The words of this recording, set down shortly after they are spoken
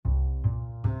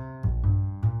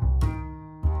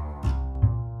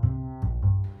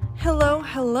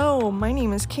Hello. My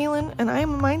name is Kaylin, and I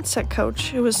am a mindset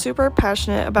coach who is super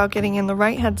passionate about getting in the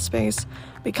right headspace,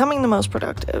 becoming the most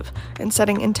productive, and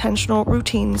setting intentional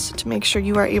routines to make sure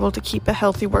you are able to keep a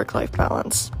healthy work-life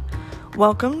balance.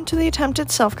 Welcome to the Attempted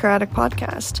Self-Care Addict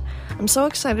podcast. I'm so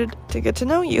excited to get to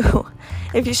know you.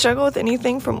 If you struggle with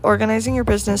anything from organizing your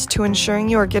business to ensuring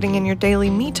you are getting in your daily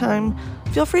me time,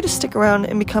 feel free to stick around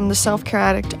and become the self-care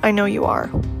addict I know you are.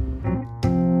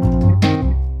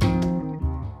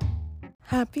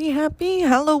 Happy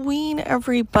Halloween,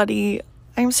 everybody.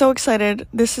 I'm so excited.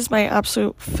 This is my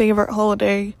absolute favorite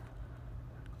holiday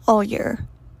all year.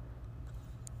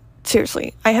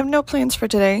 Seriously, I have no plans for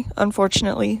today,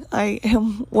 unfortunately. I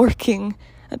am working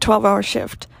a 12-hour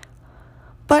shift.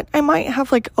 But I might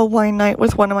have a wine night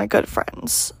with one of my good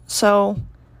friends. So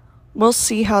we'll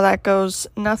see how that goes.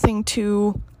 Nothing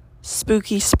too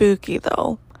spooky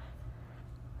though.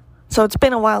 So it's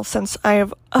been a while since I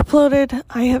have uploaded.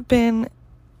 I have been,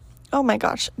 oh my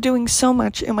gosh, doing so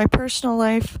much in my personal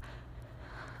life.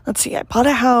 Let's see, I bought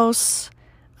a house.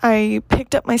 I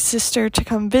picked up my sister to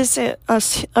come visit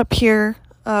us up here.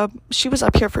 She was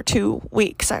up here for 2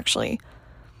 weeks, actually.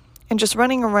 And just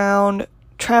running around,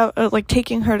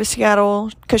 taking her to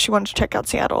Seattle, because she wanted to check out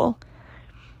Seattle.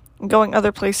 And going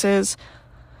other places.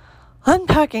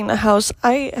 Unpacking the house.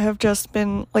 I have just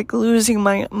been, losing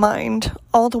my mind,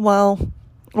 all the while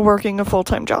working a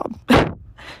full-time job.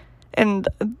 And,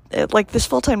 this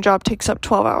full-time job takes up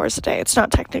 12 hours a day. It's not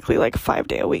technically, a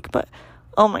 5-day a week, but,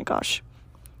 oh my gosh.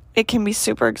 It can be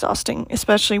super exhausting,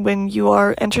 especially when you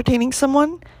are entertaining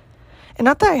someone. And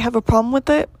not that I have a problem with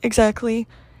it, exactly.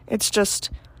 It's just,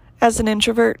 as an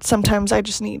introvert, sometimes I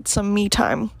just need some me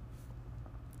time.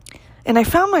 And I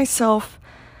found myself,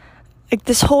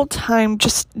 this whole time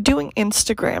just doing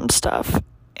Instagram stuff.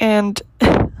 And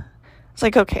it's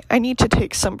okay, I need to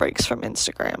take some breaks from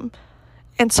Instagram.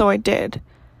 And so I did.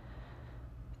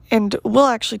 And we'll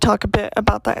actually talk a bit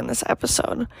about that in this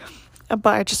episode.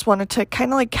 But I just wanted to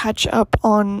kind of catch up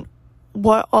on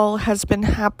what all has been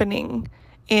happening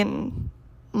in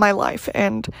my life.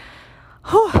 And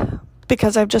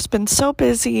because I've just been so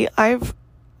busy, I've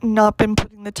not been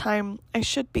putting the time I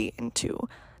should be into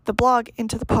the blog,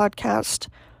 into the podcast.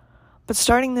 But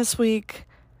starting this week,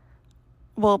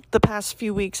 the past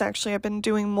few weeks actually, I've been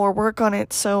doing more work on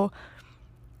it. So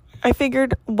I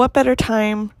figured what better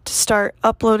time to start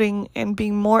uploading and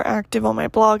being more active on my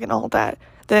blog and all that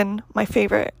than my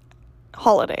favorite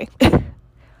holiday.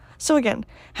 So again,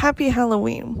 happy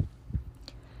Halloween.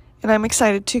 And I'm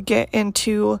excited to get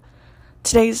into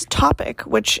today's topic,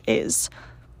 which is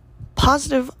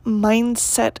positive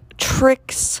mindset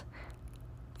tricks,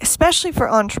 especially for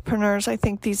entrepreneurs. I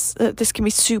think this can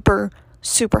be super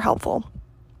helpful.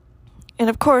 And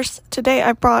of course, today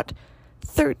I brought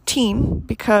 13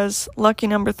 because lucky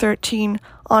number 13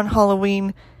 on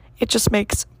Halloween. It just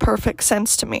makes perfect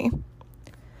sense to me.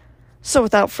 So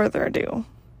without further ado,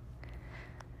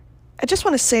 I just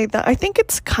want to say that I think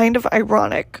it's kind of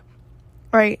ironic,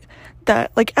 right?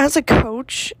 That as a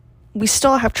coach, we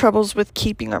still have troubles with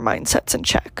keeping our mindsets in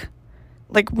check.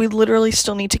 We literally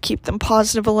still need to keep them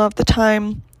positive a lot of the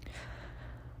time.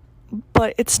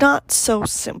 But it's not so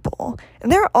simple.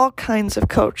 And there are all kinds of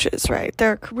coaches, right?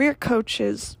 There are career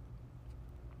coaches.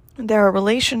 There are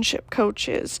relationship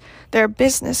coaches. There are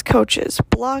business coaches,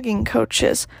 blogging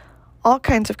coaches, all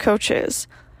kinds of coaches.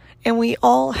 And we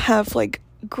all have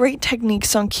great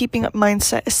techniques on keeping up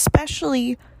mindset,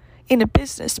 especially in a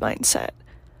business mindset.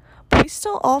 But we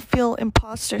still all feel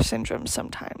imposter syndrome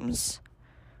sometimes,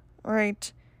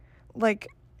 right?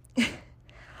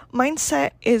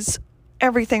 Mindset is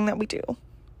everything that we do.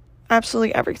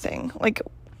 Absolutely everything.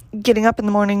 Getting up in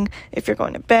the morning, if you're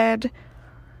going to bed,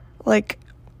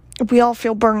 we all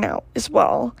feel burnout as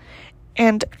well.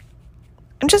 And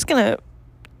I'm just gonna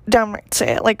downright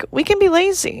say it, we can be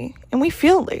lazy, and we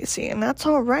feel lazy, and that's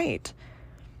all right.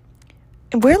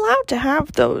 And we're allowed to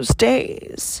have those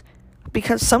days,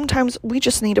 because sometimes we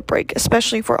just need a break,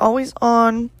 especially if we're always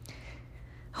on,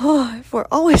 if we're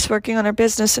always working on our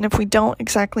business, and if we don't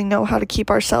exactly know how to keep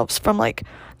ourselves from,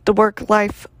 the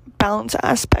work-life balance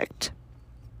aspect.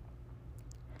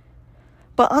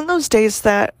 But on those days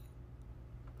that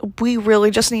we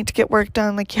really just need to get work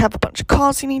done, you have a bunch of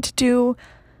calls you need to do,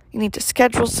 you need to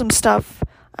schedule some stuff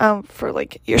for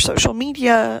your social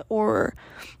media, or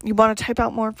you want to type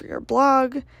out more for your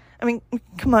blog. I mean,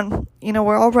 come on,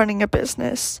 we're all running a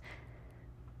business.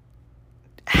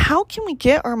 How can we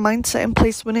get our mindset in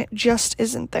place when it just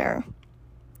isn't there?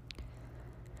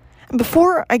 And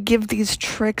before I give these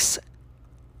tricks,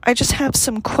 I just have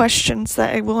some questions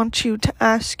that I want you to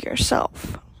ask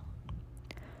yourself.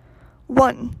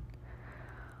 1,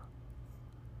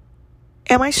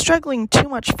 Am I struggling too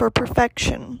much for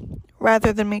perfection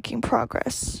rather than making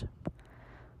progress?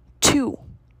 2,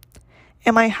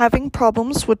 am I having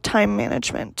problems with time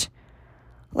management,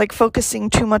 like focusing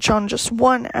too much on just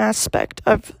one aspect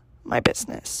of my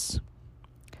business?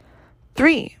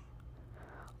 3,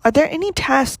 are there any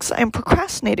tasks I'm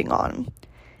procrastinating on,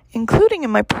 including in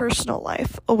my personal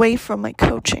life, away from my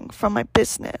coaching, from my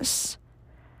business?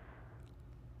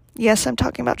 Yes, I'm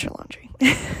talking about your laundry.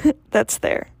 That's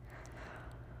there.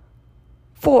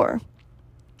 4,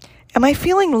 am I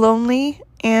feeling lonely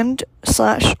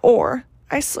and/or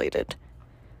isolated?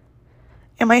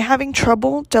 Am I having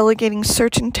trouble delegating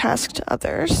certain tasks to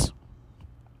others?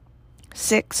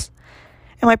 6,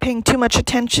 am I paying too much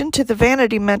attention to the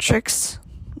vanity metrics,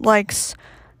 likes,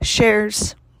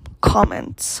 shares,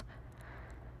 comments?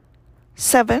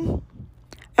 7,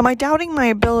 am I doubting my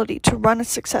ability to run a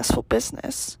successful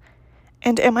business?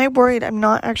 And am I worried I'm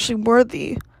not actually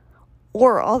worthy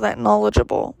or all that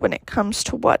knowledgeable when it comes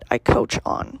to what I coach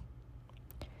on?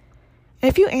 And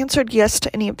if you answered yes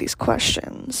to any of these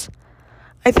questions,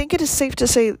 I think it is safe to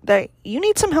say that you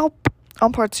need some help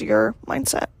on parts of your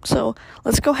mindset. So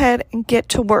let's go ahead and get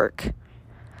to work.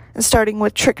 And starting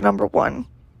with trick number 1,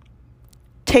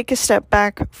 take a step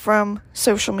back from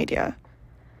social media.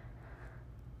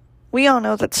 We all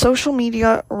know that social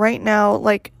media right now,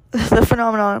 like the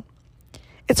phenomenon,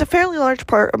 it's a fairly large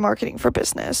part of marketing for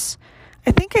business.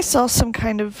 I think I saw some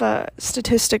kind of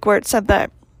statistic where it said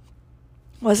that,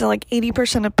 was it like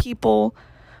 80% of people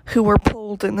who were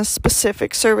polled in this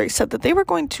specific survey said that they were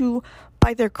going to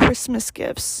buy their Christmas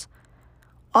gifts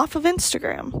off of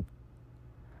Instagram.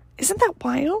 Isn't that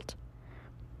wild?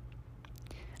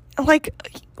 Like,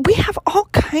 we have all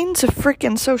kinds of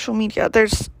freaking social media.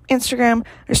 There's Instagram,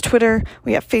 there's Twitter,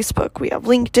 we have Facebook, we have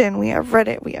LinkedIn, we have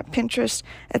Reddit, we have Pinterest,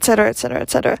 etc., etc.,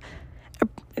 etc.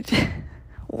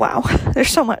 Wow, there's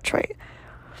so much, right?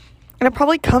 And it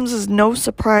probably comes as no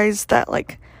surprise that,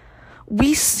 like,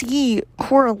 we see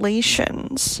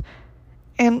correlations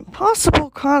and possible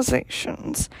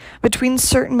causations between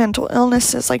certain mental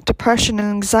illnesses like depression and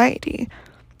anxiety,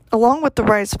 along with the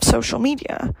rise of social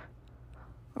media.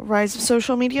 Rise of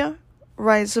social media,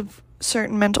 rise of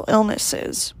certain mental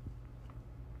illnesses.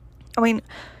 I mean,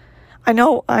 I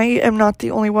know I am not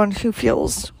the only one who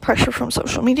feels pressure from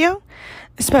social media,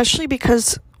 especially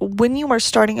because when you are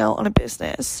starting out on a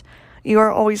business, you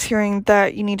are always hearing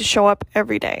that you need to show up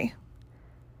every day.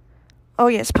 Oh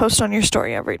yes, post on your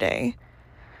story every day.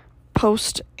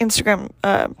 Post Instagram,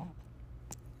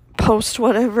 post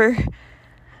whatever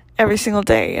every single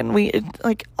day. And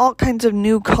like all kinds of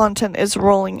new content is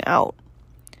rolling out.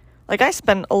 Like, I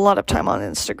spend a lot of time on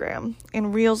Instagram,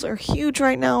 and Reels are huge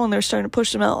right now, and they're starting to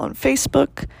push them out on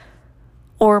Facebook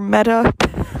or Meta,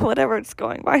 whatever it's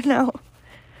going by now.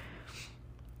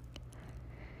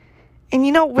 And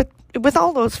you know, with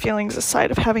all those feelings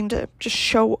aside of having to just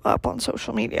show up on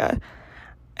social media,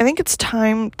 I think it's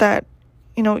time that,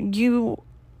 you know, you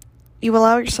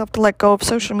allow yourself to let go of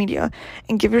social media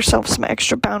and give yourself some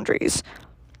extra boundaries,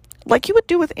 like you would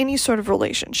do with any sort of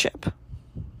relationship.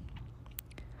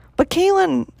 But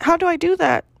Kaylin, how do I do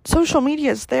that? Social media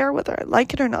is there whether I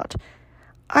like it or not.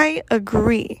 I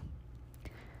agree.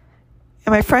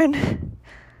 And my friend,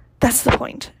 that's the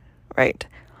point, right?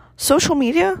 Social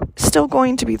media is still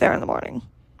going to be there in the morning.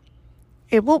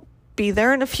 It will be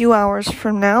there in a few hours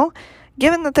from now,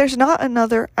 given that there's not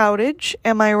another outage.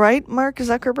 Am I right, Mark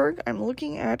Zuckerberg? I'm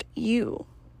looking at you.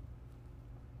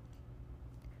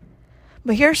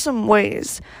 But here's some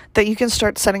ways that you can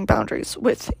start setting boundaries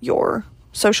with your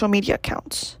social media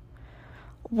accounts.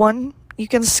 1, you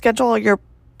can schedule your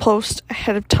post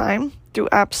ahead of time through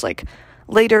apps like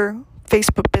Later,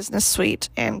 Facebook Business Suite,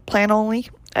 and Planoly.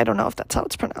 I don't know if that's how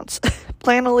it's pronounced.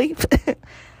 Planoly.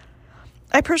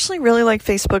 I personally really like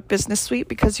Facebook Business Suite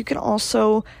because you can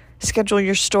also schedule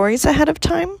your stories ahead of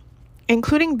time,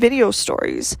 including video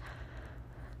stories.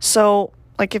 So,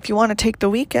 like, if you want to take the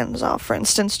weekends off, for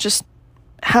instance, just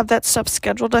have that stuff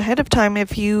scheduled ahead of time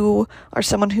if you are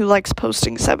someone who likes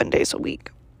posting 7 days a week.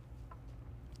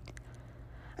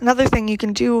 Another thing you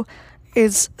can do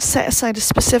is set aside a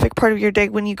specific part of your day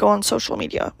when you go on social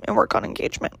media and work on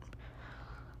engagement.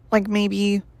 Like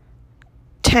maybe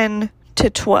 10 to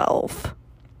 12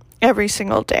 every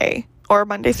single day, or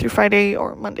Monday through Friday,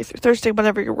 or Monday through Thursday,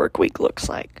 whatever your work week looks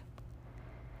like.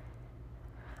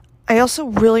 I also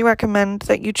really recommend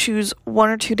that you choose 1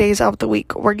 or 2 days out of the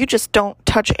week where you just don't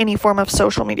touch any form of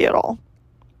social media at all.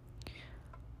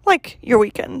 Like your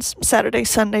weekends, Saturday,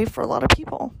 Sunday for a lot of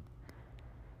people.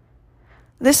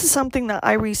 This is something that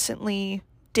I recently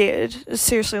did,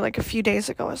 seriously, like a few days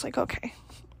ago. I was like, okay,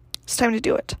 it's time to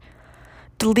do it.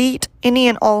 delete any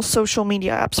and all social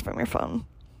media apps from your phone.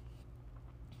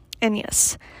 And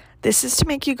yes, this is to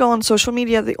make you go on social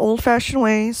media the old-fashioned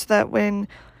way, so that when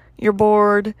you're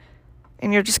bored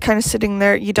and you're just kind of sitting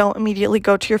there, you don't immediately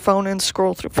go to your phone and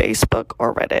scroll through Facebook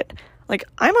or Reddit. Like,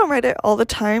 I'm on Reddit all the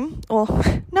time. Well,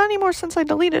 not anymore since I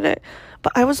deleted it.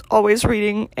 But I was always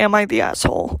reading Am I the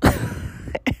Asshole?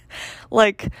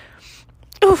 Like,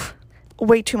 oof,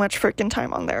 way too much freaking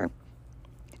time on there.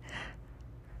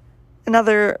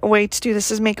 Another way to do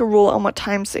this is make a rule on what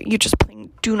times that you just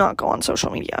plain do not go on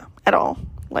social media at all.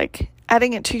 Like,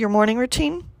 adding it to your morning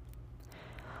routine,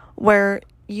 where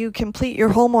you complete your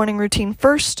whole morning routine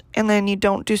first, and then you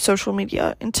don't do social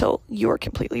media until you are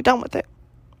completely done with it.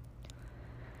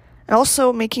 And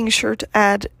also making sure to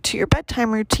add to your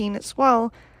bedtime routine as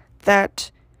well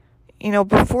that,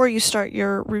 before you start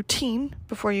your routine,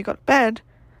 before you go to bed,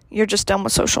 you're just done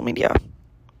with social media.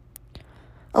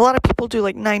 A lot of people do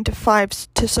like 9 to 5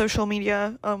 to social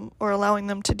media, or allowing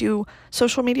them to do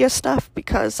social media stuff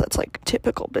because that's like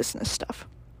typical business stuff.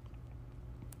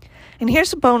 And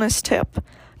here's a bonus tip.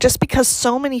 Just because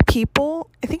so many people,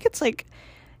 I think it's like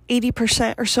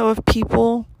 80% or so of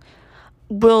people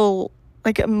will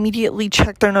like immediately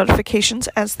check their notifications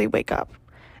as they wake up.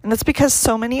 And that's because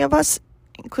so many of us,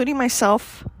 including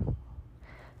myself,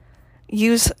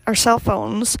 use our cell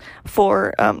phones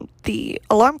for the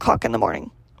alarm clock in the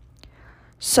morning.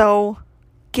 So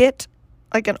get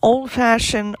like an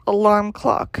old-fashioned alarm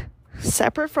clock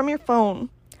separate from your phone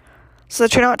so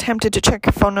that you're not tempted to check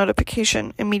your phone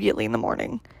notification immediately in the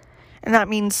morning. And that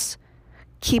means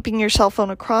keeping your cell phone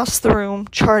across the room,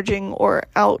 charging, or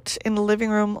out in the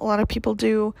living room. A lot of people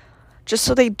do, just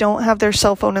so they don't have their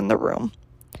cell phone in the room.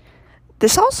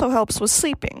 This also helps with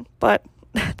sleeping, but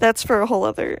that's for a whole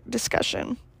other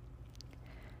discussion.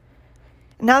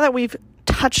 Now that we've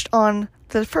touched on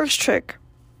the first trick,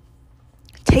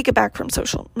 take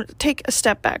a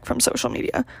step back from social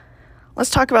media. Let's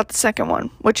talk about the second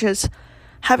one, which is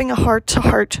having a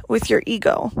heart-to-heart with your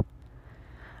ego.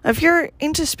 If you're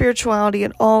into spirituality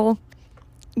at all,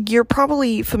 you're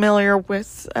probably familiar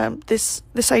with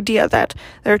this idea that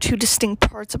there are two distinct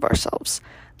parts of ourselves,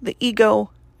 the ego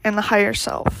and the higher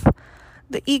self.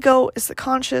 The ego is the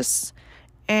conscious,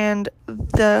 and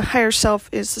the higher self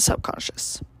is the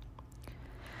subconscious.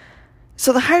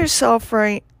 So the higher self,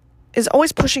 right, is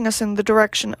always pushing us in the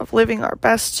direction of living our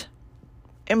best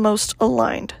and most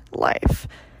aligned life.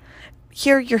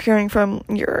 Here you're hearing from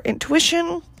your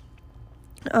intuition,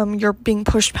 you're being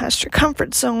pushed past your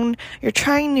comfort zone, you're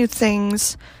trying new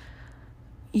things,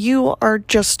 you are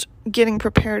just getting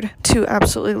prepared to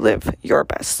absolutely live your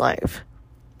best life.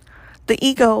 The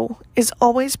ego is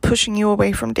always pushing you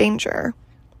away from danger.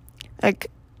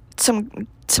 Like, some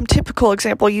typical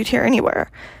example you'd hear anywhere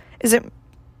is it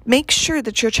make sure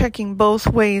that you're checking both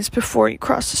ways before you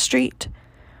cross the street.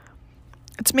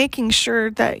 It's making sure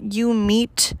that you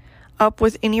meet up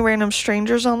with any random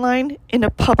strangers online in a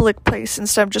public place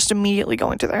instead of just immediately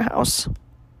going to their house.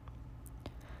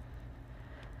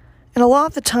 And a lot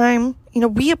of the time,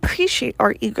 we appreciate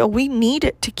our ego. We need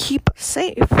it to keep us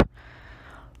safe.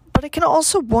 But it can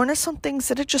also warn us on things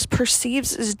that it just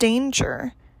perceives as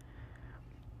danger,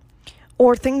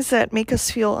 or things that make us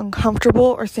feel uncomfortable,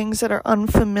 or things that are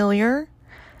unfamiliar.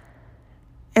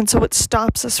 And so it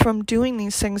stops us from doing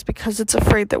these things because it's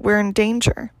afraid that we're in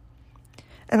danger.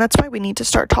 And that's why we need to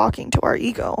start talking to our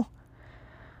ego.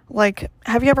 Like,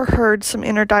 have you ever heard some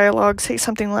inner dialogue say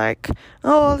something like,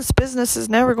 "Oh, this business is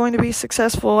never going to be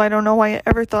successful. I don't know why I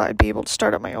ever thought I'd be able to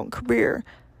start up my own career.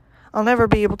 I'll never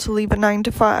be able to leave a 9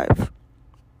 to 5.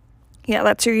 Yeah,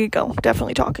 that's your ego,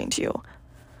 definitely talking to you.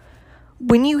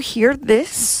 When you hear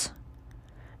this,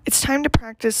 it's time to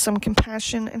practice some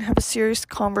compassion and have a serious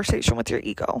conversation with your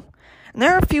ego. And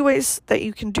there are a few ways that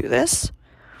you can do this.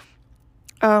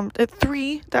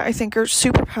 3 that I think are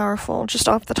super powerful, just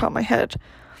off the top of my head: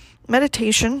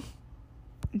 meditation,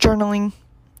 journaling,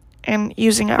 and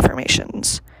using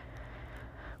affirmations.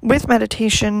 With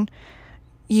meditation,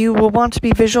 you will want to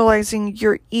be visualizing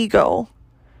your ego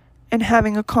and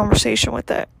having a conversation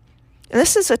with it. And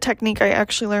this is a technique I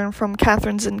actually learned from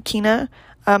Catherine Zenkina,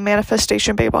 a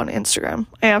manifestation babe on Instagram.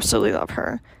 I absolutely love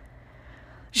her.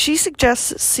 She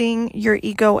suggests seeing your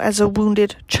ego as a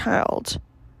wounded child.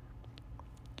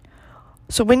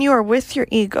 So when you are with your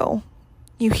ego,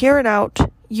 you hear it out,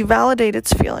 you validate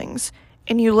its feelings,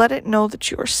 and you let it know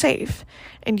that you are safe,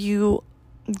 and you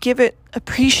give it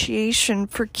appreciation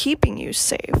for keeping you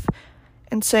safe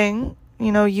and saying,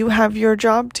 you have your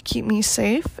job to keep me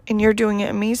safe and you're doing it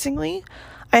amazingly.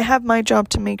 I have my job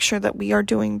to make sure that we are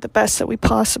doing the best that we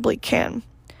possibly can.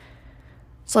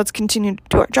 So let's continue to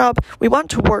do our job. We want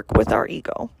to work with our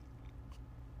ego.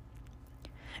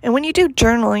 And when you do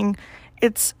journaling,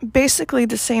 it's basically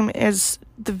the same as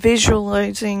the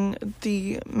visualizing,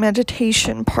 the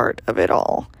meditation part of it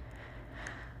all.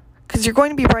 Because you're going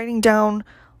to be writing down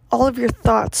all of your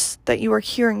thoughts that you are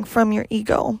hearing from your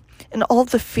ego and all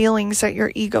of the feelings that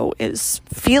your ego is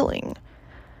feeling.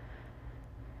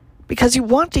 Because you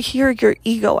want to hear your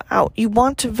ego out. You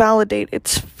want to validate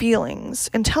its feelings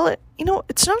and tell it,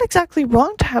 it's not exactly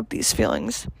wrong to have these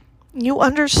feelings. You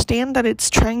understand that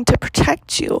it's trying to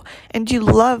protect you, and you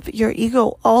love your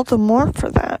ego all the more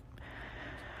for that.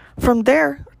 From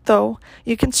there, though,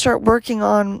 you can start working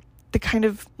on the kind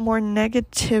of more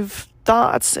negative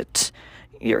thoughts that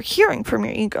you're hearing from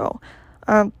your ego,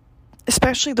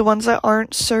 especially the ones that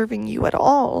aren't serving you at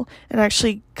all and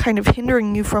actually kind of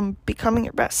hindering you from becoming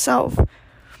your best self.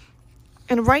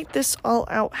 And write this all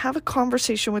out. Have a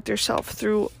conversation with yourself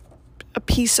through a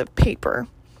piece of paper.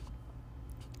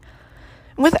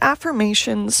 With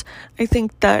affirmations, I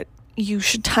think that you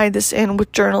should tie this in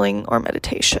with journaling or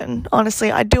meditation.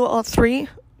 Honestly, I do all three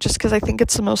just because I think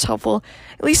it's the most helpful,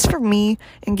 at least for me,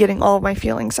 in getting all of my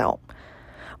feelings out.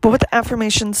 But with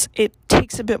affirmations, it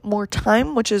takes a bit more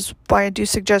time, which is why I do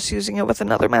suggest using it with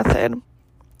another method.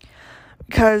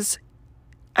 Because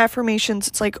affirmations,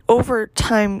 it's like over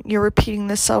time, you're repeating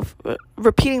this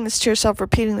to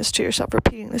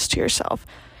yourself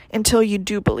until you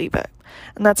do believe it.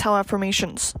 And that's how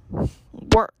affirmations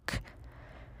work.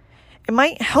 It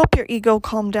might help your ego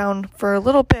calm down for a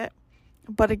little bit,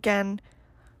 but again,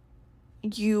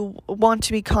 you want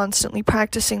to be constantly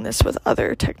practicing this with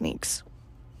other techniques.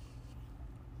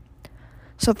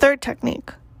 So third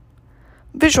technique,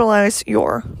 visualize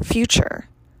your future.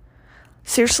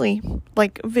 Seriously,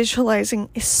 visualizing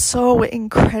is so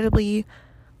incredibly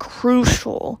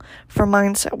crucial for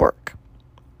mindset work.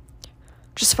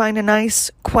 Just find a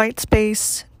nice, quiet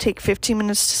space, take 15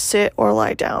 minutes to sit or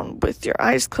lie down with your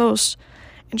eyes closed,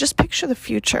 and just picture the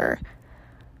future.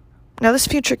 Now, this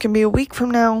future can be a week from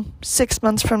now, 6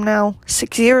 months from now,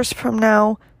 6 years from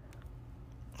now,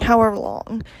 however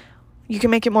long. You can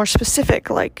make it more specific,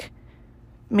 like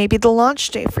maybe the launch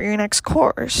date for your next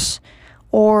course,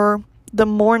 or the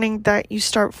morning that you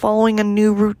start following a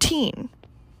new routine.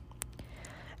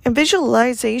 And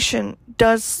visualization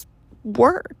does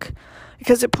work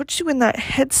because it puts you in that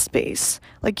headspace,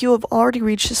 like you have already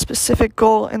reached a specific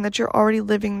goal and that you're already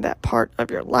living that part of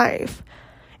your life.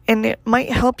 And it might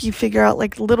help you figure out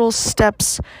little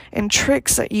steps and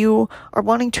tricks that you are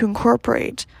wanting to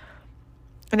incorporate.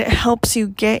 And it helps you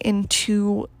get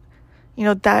into,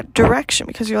 that direction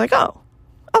because you're like, oh,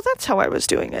 that's how I was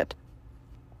doing it.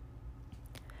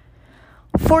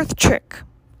 Fourth trick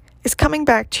is coming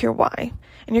back to your why.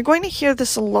 And you're going to hear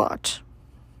this a lot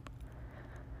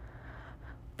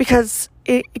because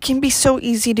it can be so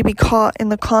easy to be caught in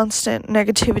the constant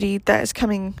negativity that is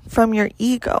coming from your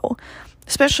ego,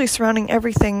 especially surrounding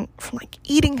everything from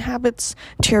eating habits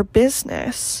to your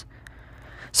business.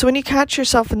 So when you catch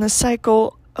yourself in this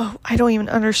cycle, I don't even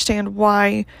understand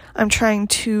why I'm trying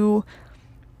to,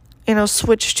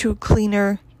 switch to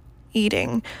cleaner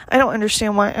eating. I don't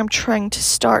understand why I'm trying to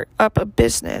start up a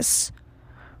business.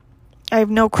 I have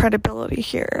no credibility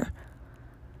here.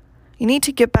 You need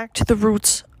to get back to the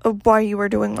roots of why you are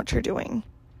doing what you're doing.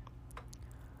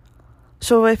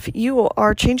 So if you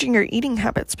are changing your eating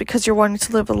habits because you're wanting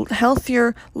to live a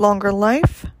healthier, longer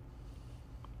life,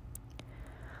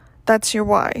 that's your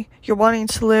why. You're wanting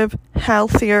to live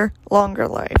healthier, longer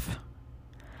life.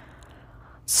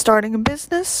 Starting a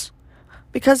business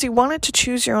because you wanted to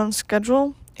choose your own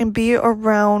schedule and be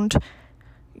around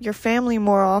your family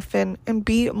more often and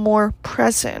be more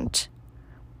present.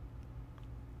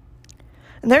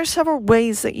 And there are several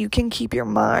ways that you can keep your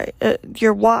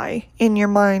why in your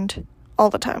mind all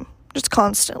the time, just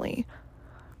constantly.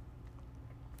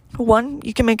 1,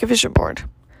 you can make a vision board.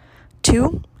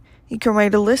 2, you can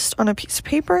write a list on a piece of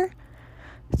paper.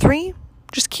 3,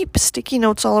 just keep sticky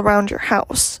notes all around your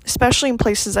house, especially in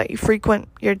places that you frequent,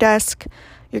 your desk,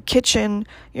 your kitchen,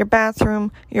 your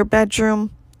bathroom, your bedroom,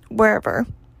 wherever.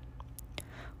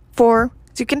 4,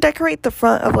 you can decorate the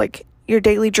front of your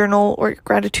daily journal or your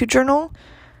gratitude journal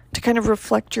to kind of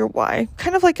reflect your why,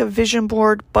 kind of like a vision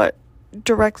board, but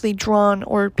directly drawn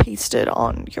or pasted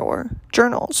on your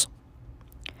journals.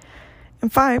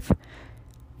 And 5,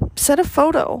 set a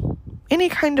photo, any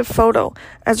kind of photo,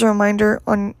 as a reminder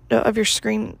of your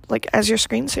screen, as your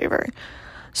screensaver.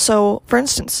 So, for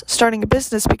instance, starting a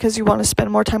business because you want to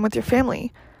spend more time with your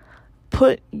family.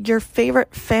 Put your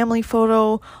favorite family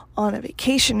photo on a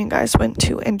vacation you guys went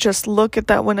to and just look at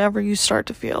that whenever you start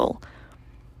to feel,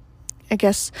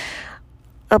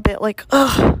 a bit like,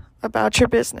 ugh, about your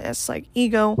business, like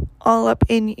ego all up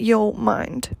in your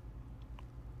mind.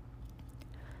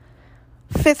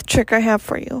 5th trick I have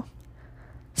for you: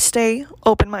 stay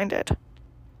open-minded.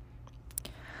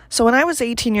 So when I was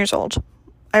 18 years old,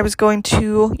 I was going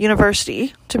to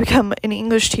university to become an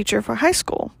English teacher for high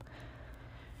school.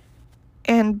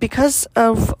 And because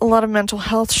of a lot of mental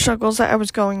health struggles that I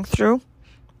was going through,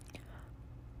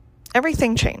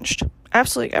 everything changed.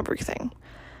 Absolutely everything.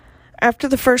 After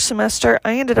the first semester,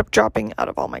 I ended up dropping out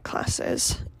of all my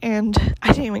classes, and I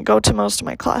didn't even go to most of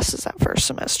my classes that first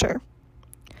semester.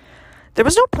 There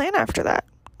was no plan after that.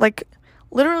 Like,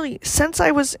 literally, since I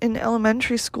was in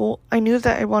elementary school, I knew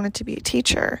that I wanted to be a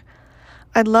teacher.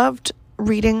 I loved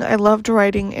reading, I loved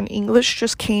writing, and English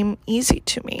just came easy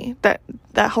to me, that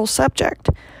whole subject.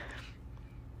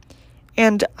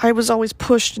 And I was always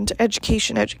pushed into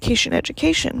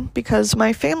education, because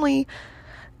my family,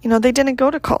 they didn't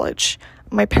go to college.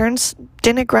 My parents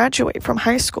didn't graduate from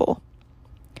high school.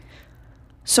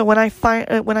 So when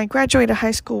I graduated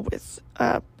high school with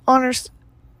honors,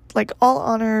 like all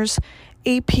honors,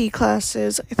 AP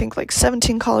classes, I think like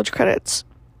 17 college credits,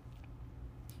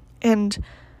 and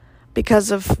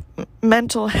because of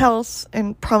mental health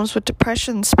and problems with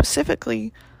depression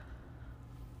specifically,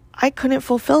 I couldn't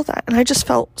fulfill that, and I just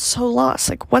felt so lost.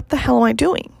 Like, what the hell am I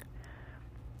doing?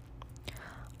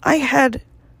 I had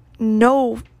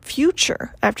no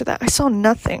future after that. I saw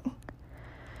nothing.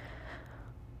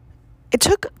 It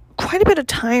took quite a bit of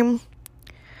time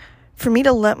for me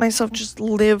to let myself just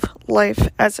live life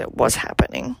as it was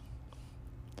happening.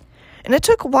 And it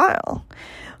took a while.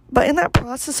 But in that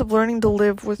process of learning to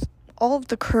live with all of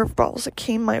the curveballs that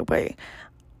came my way,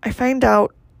 I found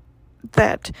out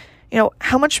that,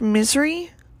 how much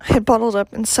misery had bottled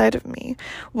up inside of me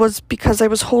was because I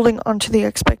was holding on to the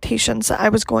expectations that I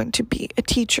was going to be a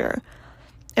teacher.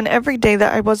 And every day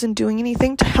that I wasn't doing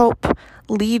anything to help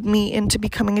lead me into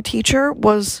becoming a teacher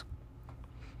was,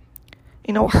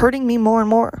 hurting me more and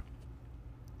more.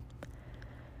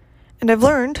 And I've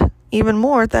learned even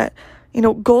more that,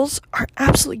 goals are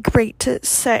absolutely great to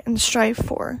set and strive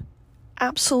for.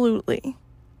 Absolutely.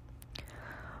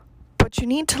 But you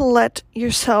need to let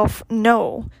yourself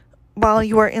know while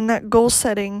you are in that goal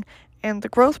setting and the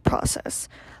growth process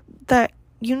that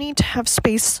you need to have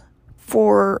space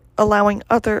for allowing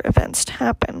other events to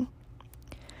happen.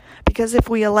 Because if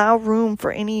we allow room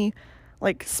for any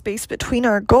space between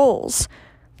our goals,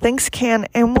 things can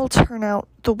and will turn out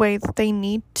the way that they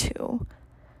need to.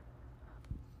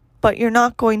 But you're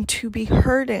not going to be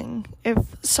hurting if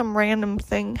some random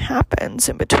thing happens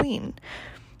in between.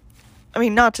 I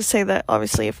mean, not to say that,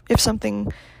 obviously, if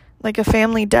something like a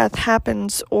family death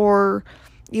happens or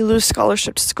you lose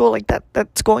scholarship to school,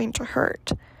 that's going to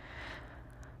hurt.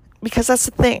 Because that's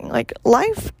the thing,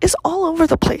 life is all over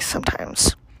the place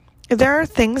sometimes. There are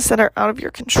things that are out of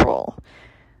your control.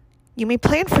 You may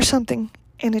plan for something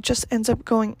and it just ends up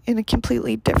going in a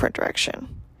completely different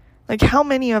direction. How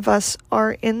many of us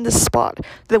are in the spot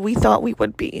that we thought we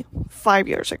would be 5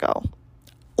 years ago?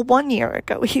 1 year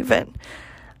ago, even.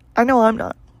 I know I'm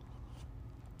not.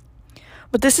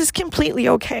 But this is completely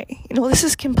okay. This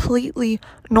is completely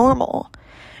normal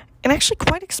and actually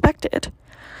quite expected.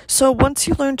 So once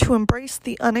you learn to embrace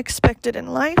the unexpected in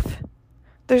life,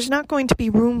 there's not going to be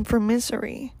room for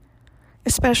misery,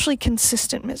 especially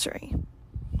consistent misery.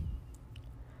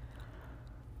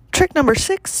 Trick number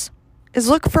 6 is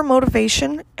look for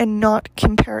motivation and not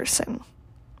comparison.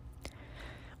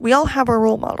 We all have our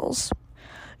role models.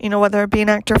 Whether it be an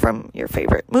actor from your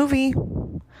favorite movie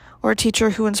or a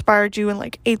teacher who inspired you in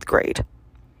 8th grade.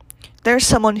 There's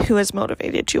someone who has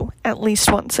motivated you at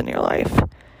least once in your life.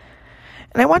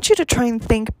 And I want you to try and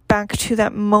think back to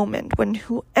that moment when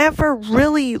whoever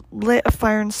really lit a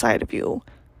fire inside of you,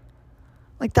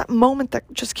 that moment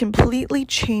that just completely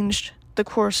changed the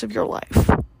course of your life.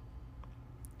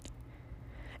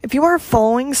 If you are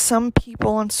following some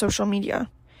people on social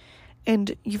media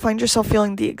and you find yourself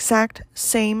feeling the exact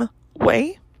same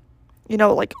way,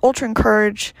 ultra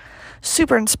encouraged,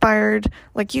 super inspired,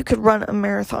 you could run a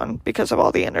marathon because of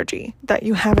all the energy that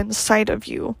you have inside of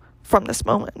you from this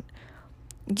moment,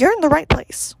 you're in the right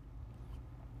place.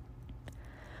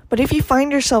 But if you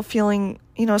find yourself feeling,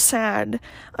 sad,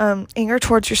 anger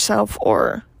towards yourself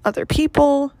or other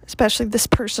people, especially this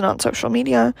person on social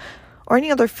media, or any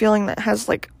other feeling that has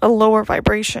a lower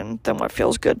vibration than what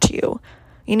feels good to you,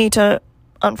 you need to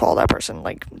unfollow that person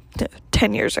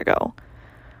 10 years ago.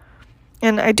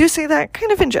 And I do say that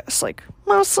kind of in jest,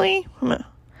 mostly.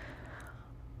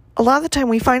 A lot of the time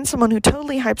we find someone who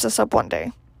totally hypes us up one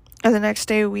day, and the next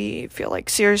day we feel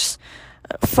serious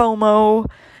FOMO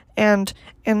and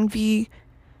envy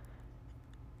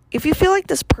If you feel like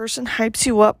this person hypes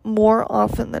you up more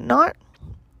often than not,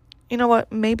 you know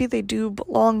what? Maybe they do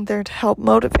belong there to help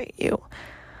motivate you.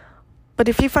 But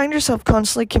if you find yourself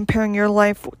constantly comparing your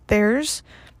life with theirs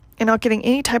and not getting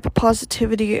any type of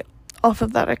positivity off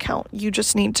of that account, you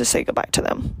just need to say goodbye to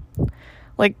them.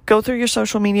 Like, go through your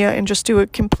social media and just do a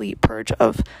complete purge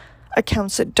of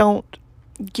accounts that don't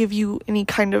give you any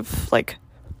kind of, like,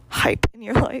 hype in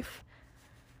your life.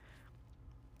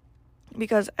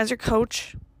 Because as your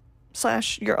coach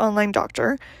 / your online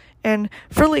doctor, and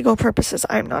for legal purposes,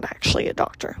 I'm not actually a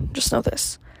doctor. Just know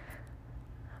this.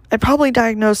 I'd probably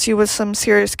diagnose you with some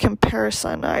serious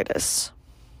comparisonitis.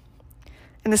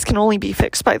 And this can only be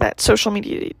fixed by that social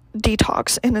media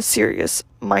detox and a serious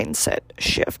mindset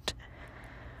shift.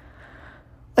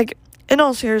 Like, in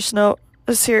all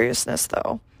seriousness,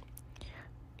 though,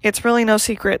 it's really no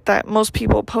secret that most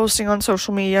people posting on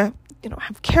social media,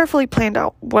 have carefully planned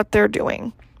out what they're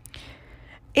doing.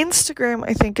 Instagram,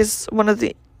 I think, is one of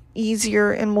the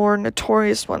easier and more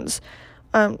notorious ones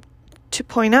to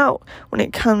point out when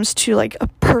it comes to, like, a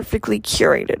perfectly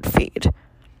curated feed.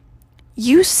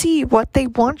 You see what they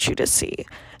want you to see.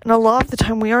 And a lot of the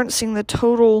time, we aren't seeing the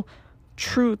total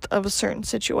truth of a certain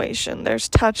situation. There's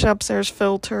touch-ups, there's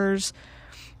filters,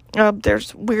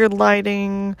 there's weird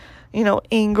lighting,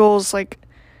 angles, like,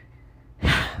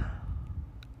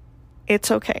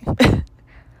 it's okay.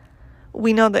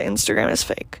 We know that Instagram is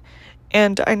fake.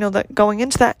 And I know that going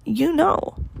into that,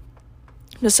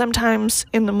 But sometimes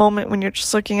in the moment when you're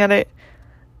just looking at it,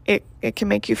 it can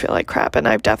make you feel like crap. And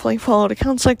I've definitely followed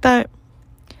accounts like that.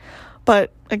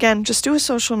 But again, just do a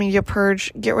social media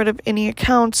purge. Get rid of any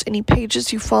accounts, any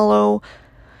pages you follow,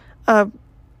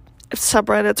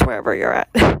 subreddits, wherever you're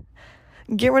at.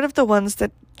 Get rid of the ones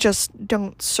that just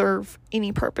don't serve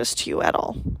any purpose to you at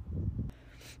all.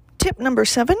 Tip number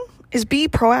 7 is be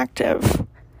proactive.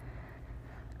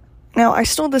 Now, I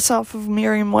stole this off of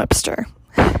Merriam-Webster.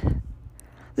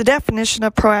 The definition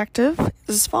of proactive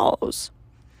is as follows: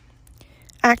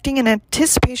 acting in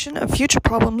anticipation of future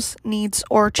problems, needs,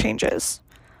 or changes.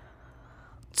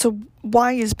 So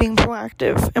why is being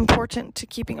proactive important to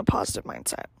keeping a positive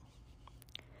mindset?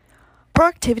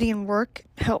 Proactivity in work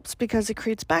helps because it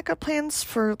creates backup plans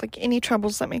for, like, any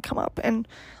troubles that may come up. And,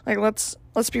 like, let's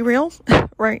be real,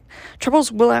 right?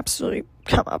 Troubles will absolutely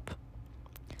come up.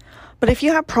 But if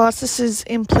you have processes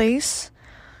in place,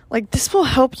 like, this will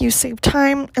help you save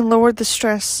time and lower the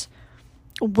stress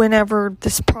whenever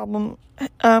this problem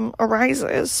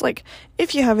arises, like,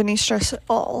 if you have any stress at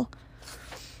all.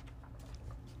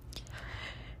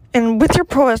 And with your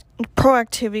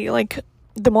proactivity, like,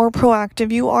 the more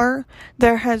proactive you are,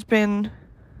 there has been,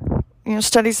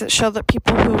 studies that show that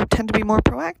people who tend to be more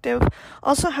proactive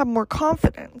also have more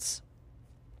confidence.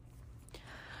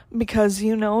 Because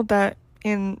you know that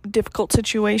in difficult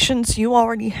situations, you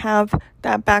already have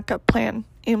that backup plan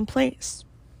in place.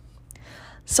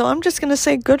 So I'm just going to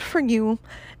say good for you,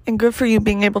 and good for you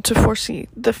being able to foresee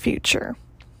the future.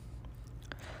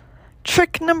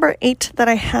 Trick number 8 that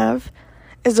I have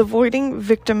is avoiding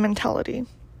victim mentality.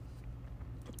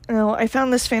 Now, I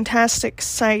found this fantastic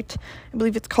site, I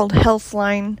believe it's called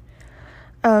Healthline,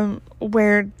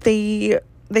 where they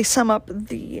sum up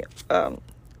the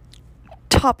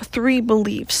top 3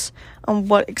 beliefs on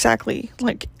what exactly,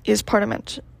 like, is part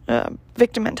of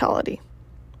victim mentality.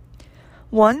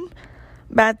 1,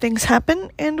 bad things happen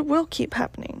and will keep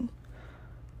happening.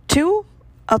 2,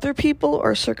 other people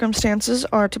or circumstances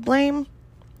are to blame.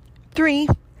 3,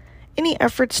 any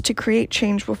efforts to create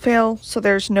change will fail, so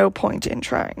there's no point in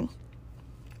trying.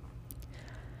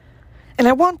 And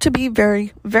I want to be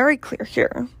very, very clear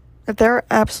here that there are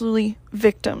absolutely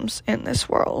victims in this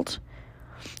world.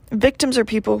 Victims are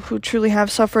people who truly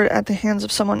have suffered at the hands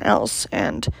of someone else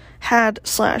and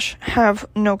have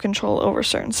no control over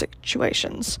certain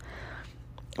situations.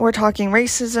 We're talking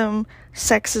racism,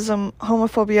 sexism,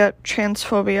 homophobia,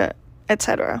 transphobia,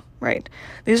 etc., right?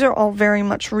 These are all very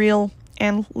much real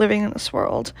and living in this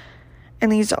world. And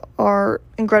these are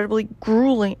incredibly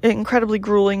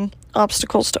grueling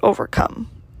obstacles to overcome.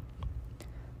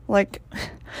 Like,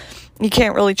 you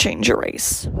can't really change your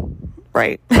race,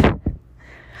 right?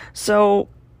 So,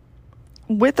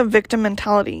 with a victim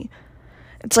mentality,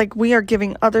 it's like we are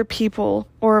giving other people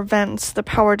or events the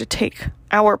power to take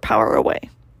our power away.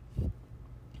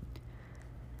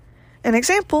 An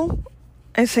example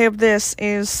I say of this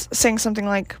is saying something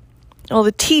like, well,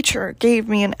 the teacher gave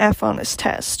me an F on this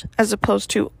test, as opposed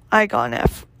to I got an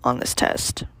F on this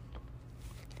test.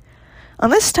 On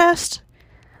this test,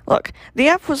 look, the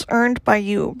F was earned by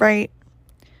you, right?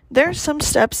 There are some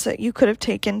steps that you could have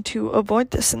taken to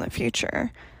avoid this in the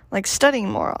future, like studying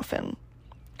more often,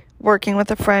 working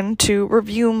with a friend to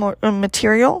review more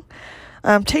material,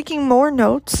 taking more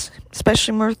notes,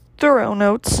 especially more thorough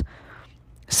notes,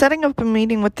 setting up a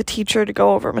meeting with the teacher to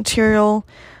go over material.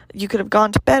 You could have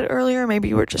gone to bed earlier. Maybe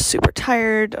you were just super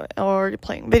tired, or you're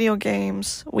playing video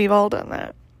games. We've all done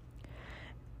that.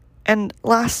 And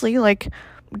lastly,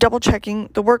 double checking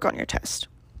the work on your test.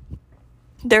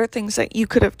 There are things that you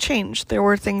could have changed. There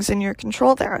were things in your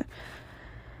control there.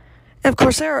 And of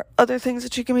course, there are other things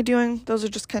that you can be doing. Those are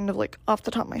just kind of off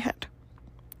the top of my head.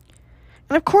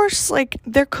 And of course,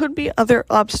 there could be other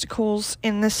obstacles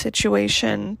in this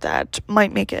situation that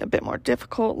might make it a bit more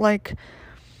difficult.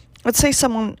 Let's say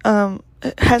someone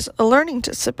has a learning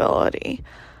disability.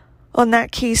 Well, in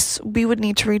that case, we would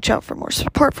need to reach out for more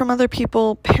support from other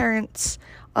people, parents,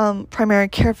 primary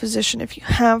care physician if you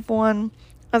have one,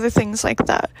 other things like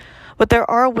that. But there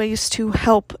are ways to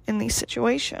help in these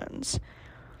situations.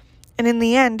 And in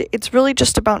the end, it's really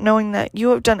just about knowing that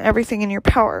you have done everything in your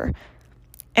power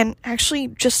and actually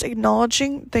just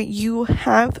acknowledging that you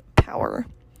have power.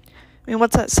 I mean,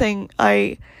 what's that saying?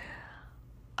 I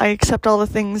accept all the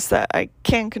things that I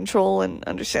can control and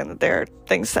understand that there are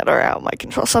things that are out of my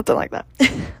control, something like that.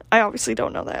 I obviously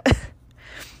don't know that.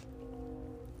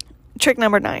 Trick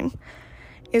number 9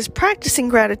 is practicing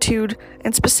gratitude,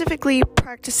 and specifically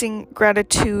practicing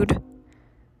gratitude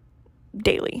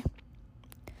daily.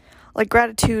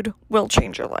 Gratitude will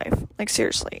change your life.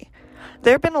 Seriously.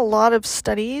 There have been a lot of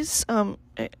studies,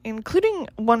 including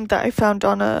one that I found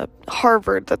on a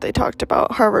Harvard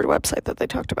website that they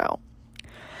talked about.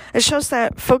 It shows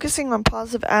that focusing on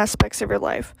positive aspects of your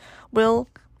life will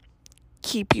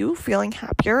keep you feeling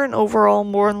happier and overall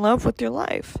more in love with your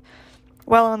life.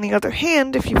 While on the other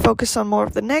hand, if you focus on more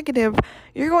of the negative,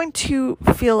 you're going to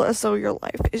feel as though your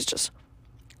life is just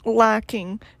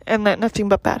lacking and that nothing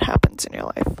but bad happens in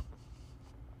your life.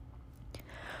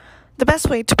 The best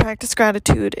way to practice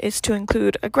gratitude is to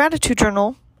include a gratitude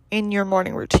journal in your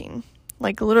morning routine.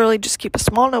 Literally just keep a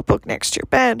small notebook next to your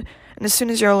bed, and as soon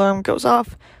as your alarm goes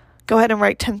off, go ahead and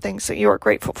write 10 things that you are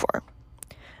grateful for.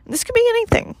 And this could be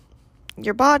anything.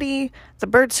 Your body, the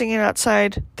birds singing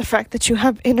outside, the fact that you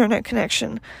have internet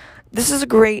connection. This is a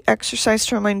great exercise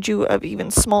to remind you of even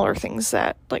smaller things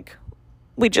that,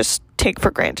 we just take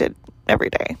for granted every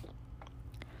day.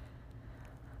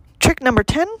 Trick number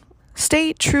 10,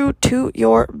 stay true to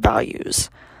your values.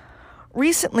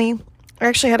 Recently, I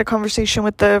actually had a conversation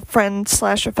with a friend /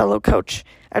 a fellow coach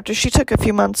after she took a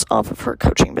few months off of her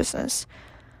coaching business.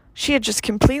 She had just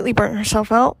completely burnt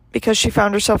herself out because she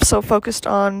found herself so focused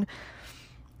on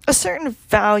a certain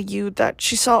value that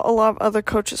she saw a lot of other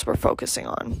coaches were focusing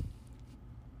on.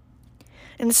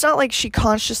 And it's not like she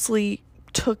consciously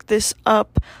took this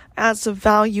up as a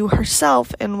value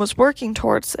herself and was working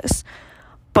towards this,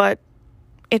 but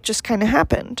it just kind of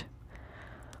happened.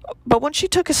 But when she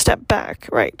took a step back,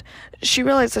 she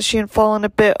realized that she had fallen a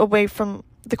bit away from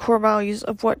the core values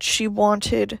of what she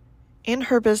wanted in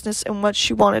her business and what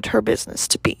she wanted her business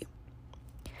to be.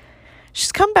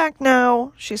 She's come back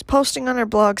now. She's posting on her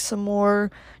blog some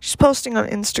more. She's posting on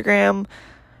Instagram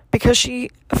because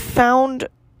she found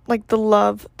the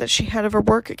love that she had of her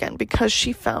work again, because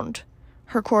she found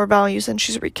her core values and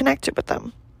she's reconnected with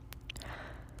them.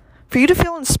 For you to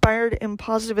feel inspired and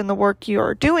positive in the work you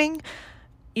are doing,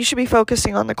 you should be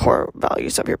focusing on the core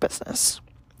values of your business.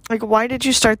 Why did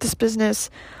you start this business?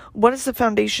 What is the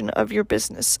foundation of your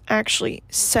business actually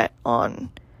set on?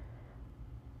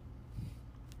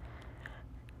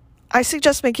 I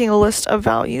suggest making a list of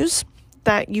values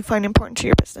that you find important to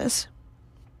your business.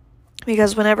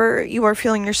 Because whenever you are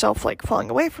feeling yourself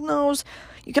falling away from those,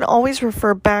 you can always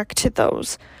refer back to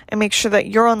those and make sure that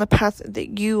you're on the path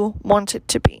that you want it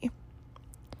to be.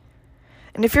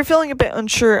 And if you're feeling a bit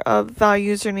unsure of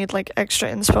values or need extra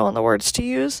inspo on the words to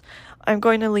use, I'm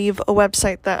going to leave a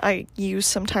website that I use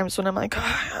sometimes when I'm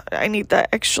I need that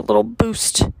extra little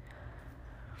boost.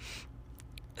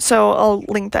 So I'll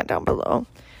link that down below.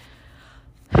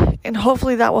 And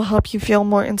hopefully that will help you feel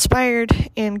more inspired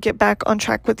and get back on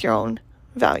track with your own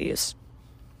values.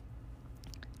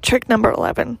 Trick number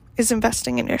 11 is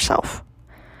investing in yourself.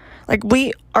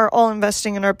 We are all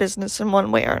investing in our business in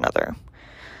one way or another.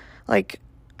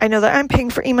 I know that I'm paying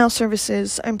for email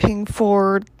services. I'm paying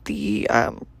for the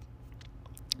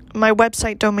my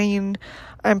website domain.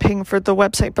 I'm paying for the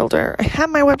website builder. I have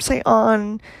my website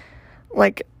on.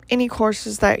 Any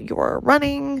courses that you're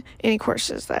running, any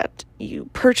courses that you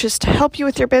purchase to help you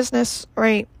with your business,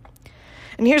 right?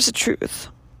 And here's the truth.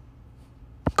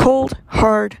 Cold,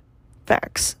 hard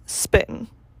facts spitting.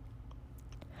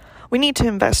 We need to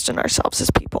invest in ourselves as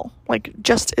people,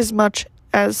 just as much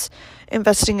as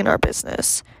investing in our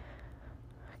business.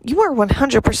 you are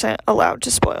 100% allowed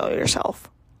to spoil yourself.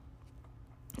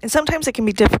 And sometimes it can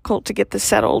be difficult to get this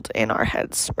settled in our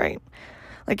heads, right?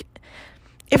 Like,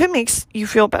 if it makes you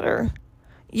feel better,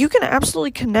 you can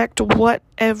absolutely connect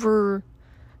whatever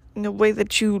way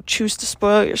that you choose to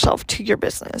spoil yourself to your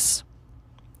business.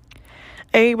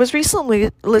 I was recently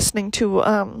listening to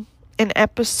an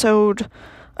episode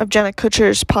of Jenna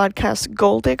Kutcher's podcast,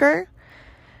 Goal Digger,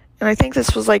 and I think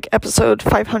this was like episode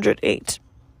 508.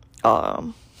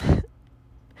 And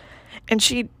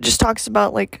she just talks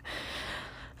about like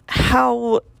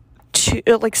how to,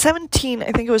 like 17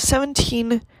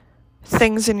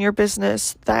 things in your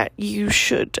business that you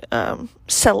should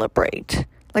celebrate,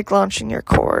 like launching your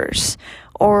course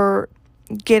or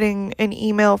getting an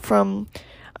email from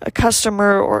a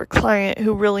customer or a client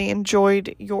who really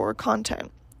enjoyed your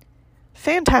content.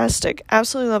 Fantastic.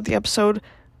 Absolutely love the episode.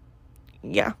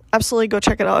 Yeah, absolutely go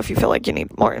check it out if you feel like you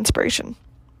need more inspiration.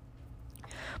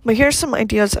 But here's some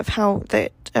ideas of how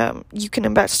that you can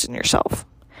invest in yourself.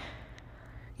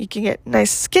 You can get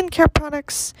nice skincare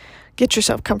products, get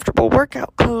yourself comfortable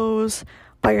workout clothes,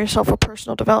 buy yourself a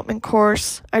personal development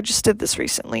course. I just did this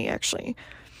recently, actually.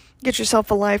 Get yourself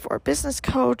a life or business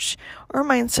coach or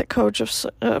mindset coach,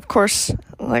 of course,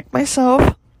 like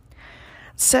myself.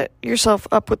 Set yourself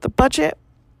up with a budget.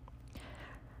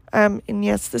 And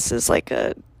yes, this is like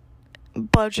a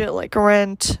budget, like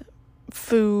rent,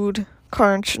 food,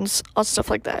 car insurance, all stuff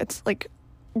like that. It's like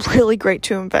really great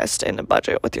to invest in a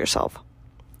budget with yourself.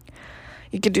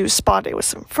 You can do a spa day with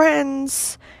some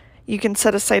friends. You can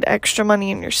set aside extra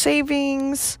money in your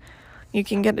savings. You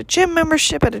can get a gym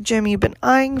membership at a gym you've been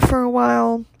eyeing for a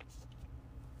while.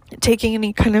 Taking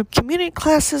any kind of community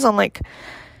classes on like,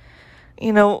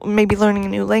 maybe learning a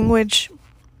new language.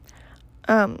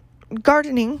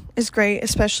 Gardening is great,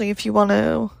 especially if you want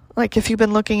to, like if you've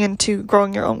been looking into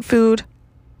growing your own food.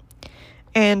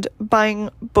 And buying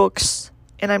books,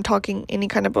 and I'm talking any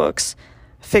kind of books.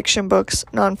 Fiction books,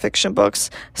 nonfiction books,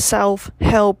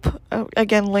 self-help,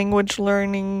 again, language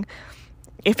learning.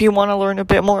 If you want to learn a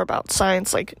bit more about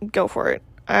science, like, go for it.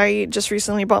 I just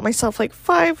recently bought myself,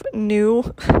 5 new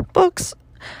books.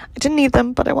 I didn't need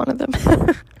them, but I wanted them.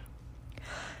 And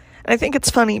I think it's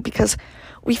funny because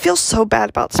we feel so bad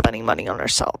about spending money on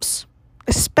ourselves,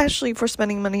 especially if we're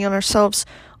spending money on ourselves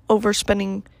over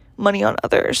spending money on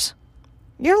others.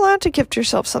 You're allowed to gift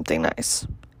yourself something nice.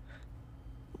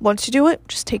 Once you do it,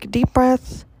 just take a deep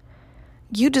breath.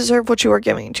 You deserve what you are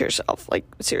giving to yourself,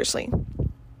 seriously.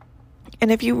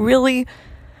 And if you really,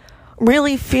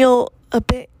 really feel a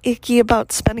bit icky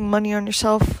about spending money on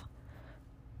yourself,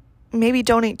 maybe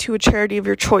donate to a charity of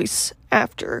your choice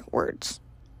afterwards.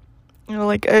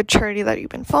 Like a charity that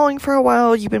you've been following for a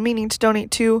while, you've been meaning to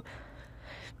donate to.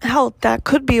 Hell, that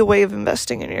could be a way of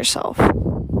investing in yourself.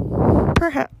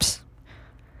 Perhaps.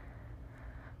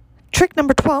 Trick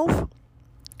number 12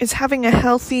 is having a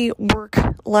healthy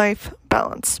work-life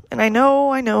balance. And I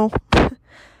know,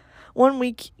 one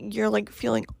week you're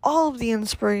feeling all of the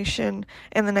inspiration,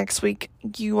 and the next week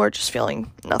you are just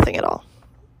feeling nothing at all.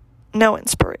 No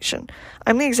inspiration.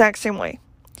 I'm the exact same way.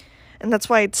 And that's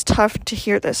why it's tough to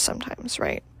hear this sometimes,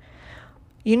 right?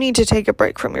 You need to take a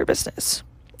break from your business.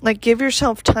 Give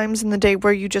yourself times in the day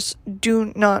where you just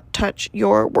do not touch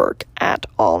your work at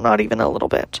all, not even a little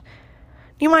bit.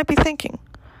 You might be thinking,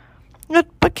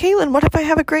 but Kaylin, what if I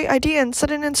have a great idea and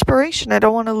sudden inspiration? I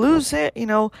don't want to lose it.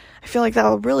 I feel like that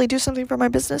will really do something for my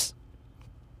business.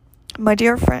 My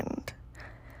dear friend,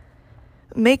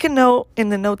 make a note in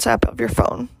the notes app of your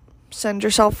phone. Send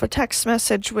yourself a text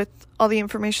message with all the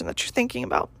information that you're thinking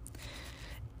about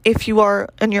if you are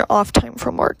in your off time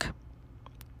from work.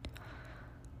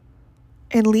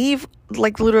 And leave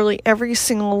literally every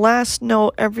single last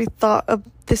note, every thought of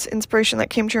this inspiration that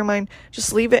came to your mind,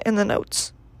 just leave it in the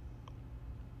notes.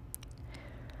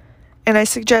 And I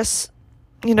suggest,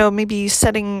 maybe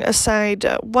setting aside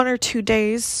 1 or 2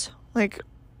 days,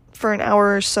 for an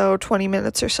hour or so, 20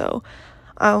 minutes or so,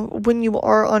 when you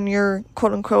are on your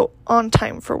quote-unquote on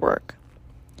time for work,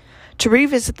 to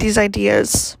revisit these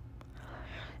ideas,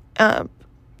 and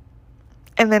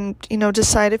then,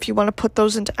 decide if you want to put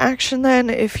those into action then,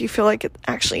 if you feel like it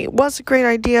actually was a great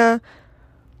idea,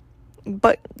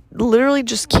 but literally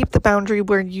just keep the boundary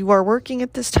where you are working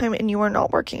at this time and you are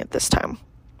not working at this time.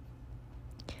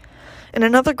 And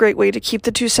another great way to keep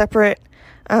the two separate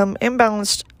and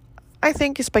balanced, I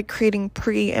think, is by creating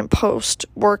pre- and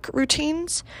post-work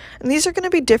routines. And these are going to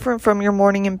be different from your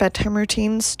morning and bedtime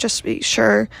routines, just to be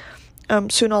sure.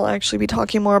 Soon I'll actually be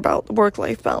talking more about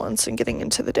work-life balance and getting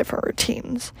into the different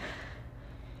routines.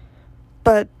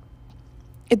 But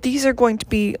these are going to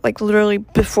be like literally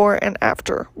before and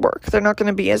after work. They're not going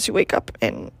to be as you wake up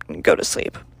and go to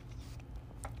sleep.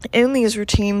 In these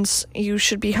routines, you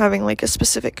should be having like a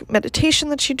specific meditation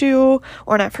that you do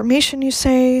or an affirmation you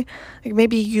say. Like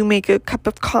maybe you make a cup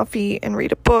of coffee and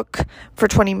read a book for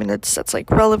 20 minutes that's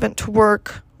like relevant to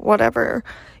work, whatever.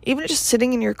 Even just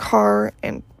sitting in your car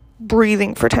and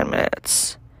breathing for 10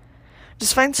 minutes.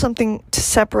 Just find something to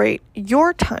separate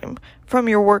your time from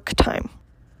your work time.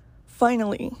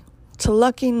 Finally, to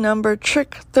lucky number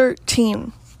trick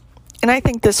 13. And I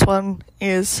think this one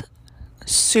is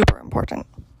super important.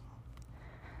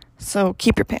 So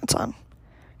keep your pants on.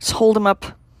 Just hold them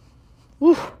up.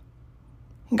 Woo.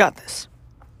 You got this.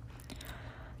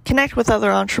 Connect with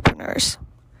other entrepreneurs.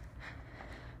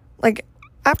 Like,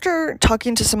 after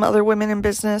talking to some other women in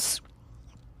business,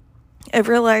 I've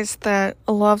realized that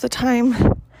a lot of the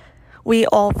time we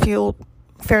all feel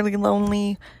fairly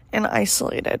lonely and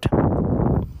isolated.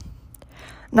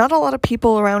 Not a lot of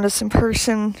people around us in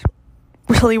person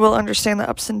really will understand the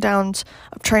ups and downs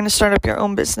of trying to start up your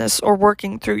own business or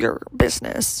working through your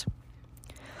business.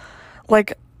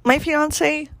 Like, my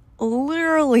fiance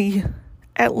literally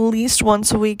at least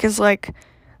once a week is like,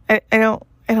 I don't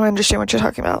understand what you're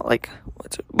talking about. Like,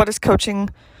 what is coaching?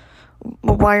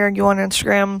 Why are you on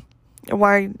Instagram?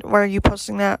 Why are you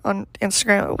posting that on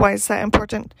Instagram? Why is that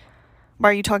important?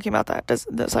 Why are you talking about that? Does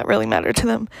that really matter to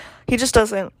them? He just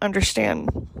doesn't understand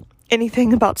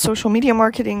anything about social media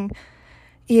marketing.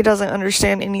 He doesn't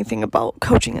understand anything about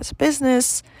coaching as a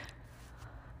business.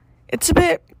 It's a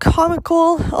bit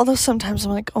comical, although sometimes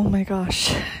I'm like, oh my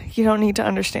gosh, you don't need to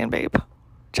understand, babe.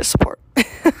 Just support.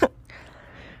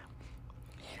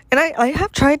 And I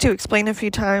have tried to explain a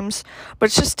few times, but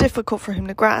it's just difficult for him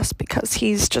to grasp because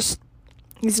he's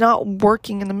not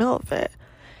working in the middle of it.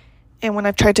 And when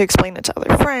I've tried to explain it to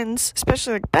other friends,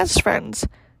 especially like best friends,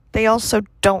 they also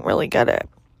don't really get it.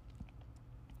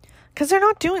 Because they're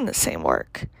not doing the same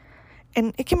work.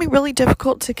 And it can be really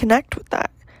difficult to connect with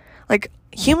that. Like,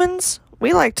 humans,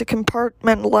 we like to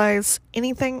compartmentalize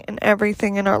anything and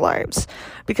everything in our lives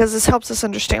because this helps us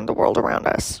understand the world around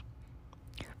us.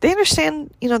 They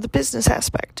understand, the business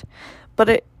aspect, but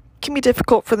it can be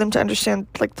difficult for them to understand,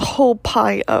 like, the whole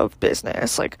pie of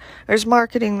business. Like, there's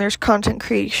marketing, there's content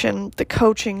creation, the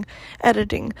coaching,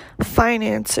 editing,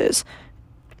 finances,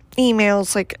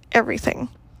 emails, like, everything.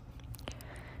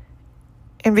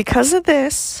 And because of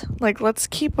this, like, let's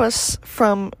keep us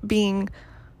from being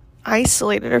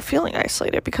isolated or feeling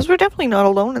isolated, because we're definitely not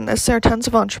alone in this. There are tons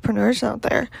of entrepreneurs out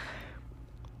there.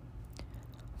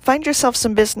 Find yourself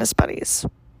some business buddies.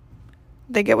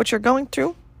 They get what you're going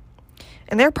through,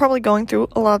 and they're probably going through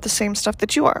a lot of the same stuff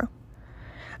that you are.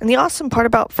 And the awesome part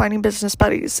about finding business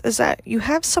buddies is that you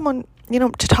have someone,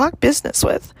 to talk business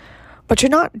with, but you're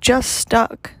not just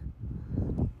stuck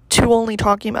to only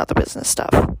talking about the business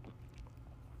stuff.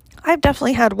 I've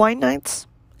definitely had wine nights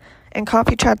and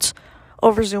coffee chats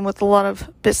over Zoom with a lot of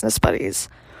business buddies.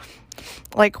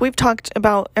 Like, we've talked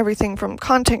about everything from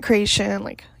content creation,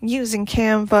 like using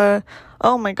Canva,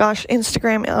 oh my gosh,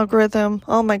 Instagram algorithm,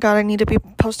 oh my god, I need to be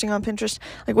posting on Pinterest.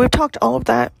 Like, we've talked all of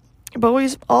that, but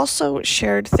we've also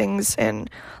shared things in,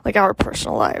 like, our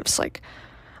personal lives. Like,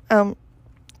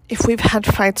 if we've had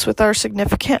fights with our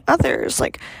significant others,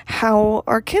 like how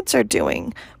our kids are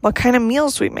doing, what kind of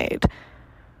meals we made.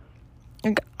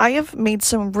 Like, I have made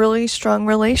some really strong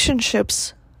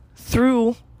relationships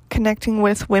through connecting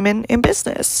with women in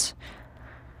business.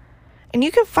 And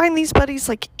you can find these buddies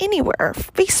like anywhere.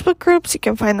 Facebook groups, you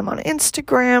can find them on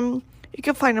Instagram, you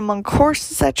can find them on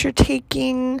courses that you're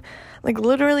taking. Like,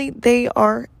 literally, they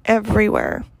are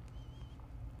everywhere.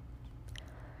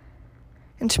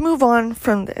 And to move on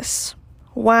from this,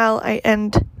 while I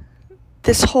end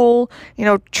this whole,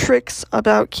 tricks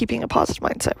about keeping a positive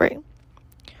mindset, right?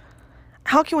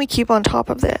 How can we keep on top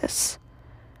of this?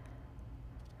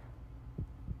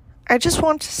 I just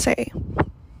want to say,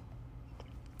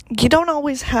 you don't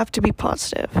always have to be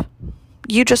positive.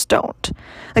 You just don't.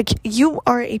 Like, you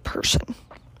are a person.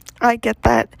 I get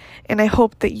that, and I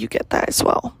hope that you get that as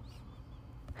well.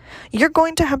 You're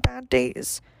going to have bad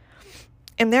days,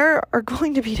 and there are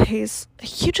going to be days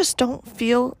you just don't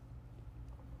feel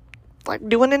like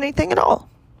doing anything at all.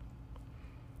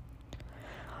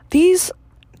 These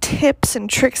tips and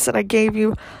tricks that I gave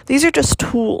you, these are just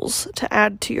tools to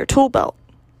add to your tool belt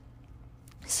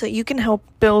so you can help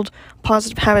build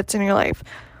positive habits in your life,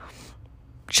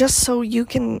 just so you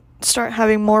can start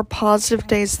having more positive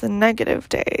days than negative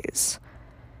days.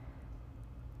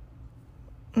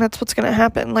 And that's what's going to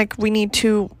happen. Like, we need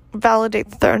to validate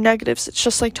that there are negatives. It's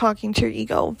just like talking to your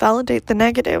ego. Validate the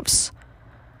negatives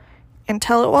and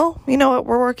tell it, well, you know what,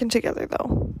 we're working together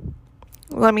though.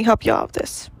 Let me help you out with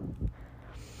this.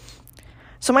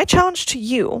 So my challenge to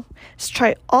you is to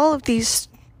try all of these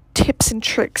tips and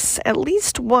tricks at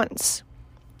least once.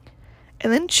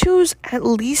 And then choose at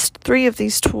least 3 of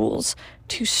these tools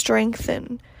to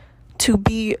strengthen, to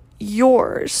be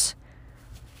yours,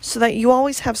 so that you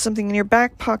always have something in your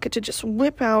back pocket to just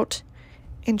whip out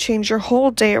and change your whole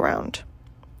day around.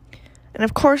 And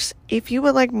of course, if you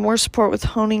would like more support with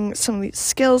honing some of these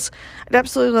skills, I'd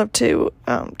absolutely love to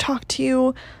talk to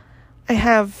you. I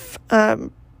have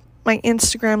my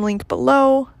Instagram link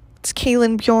below. It's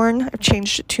Kaylin Bjorn. I've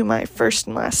changed it to my first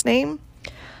and last name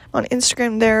on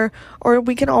Instagram there, or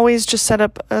we can always just set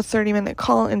up a 30-minute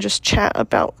call and just chat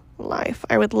about life.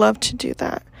 I would love to do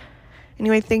that.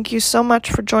 Anyway, thank you so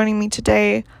much for joining me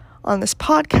today on this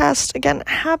podcast. Again,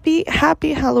 happy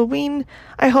Halloween.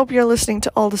 I hope you're listening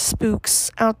to all the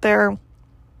spooks out there,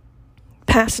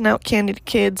 passing out candy to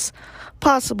kids,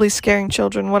 possibly scaring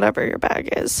children, whatever your bag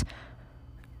is.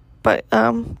 But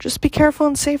just be careful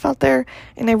and safe out there,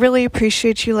 and I really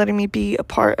appreciate you letting me be a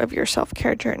part of your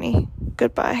self-care journey.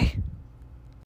 Goodbye.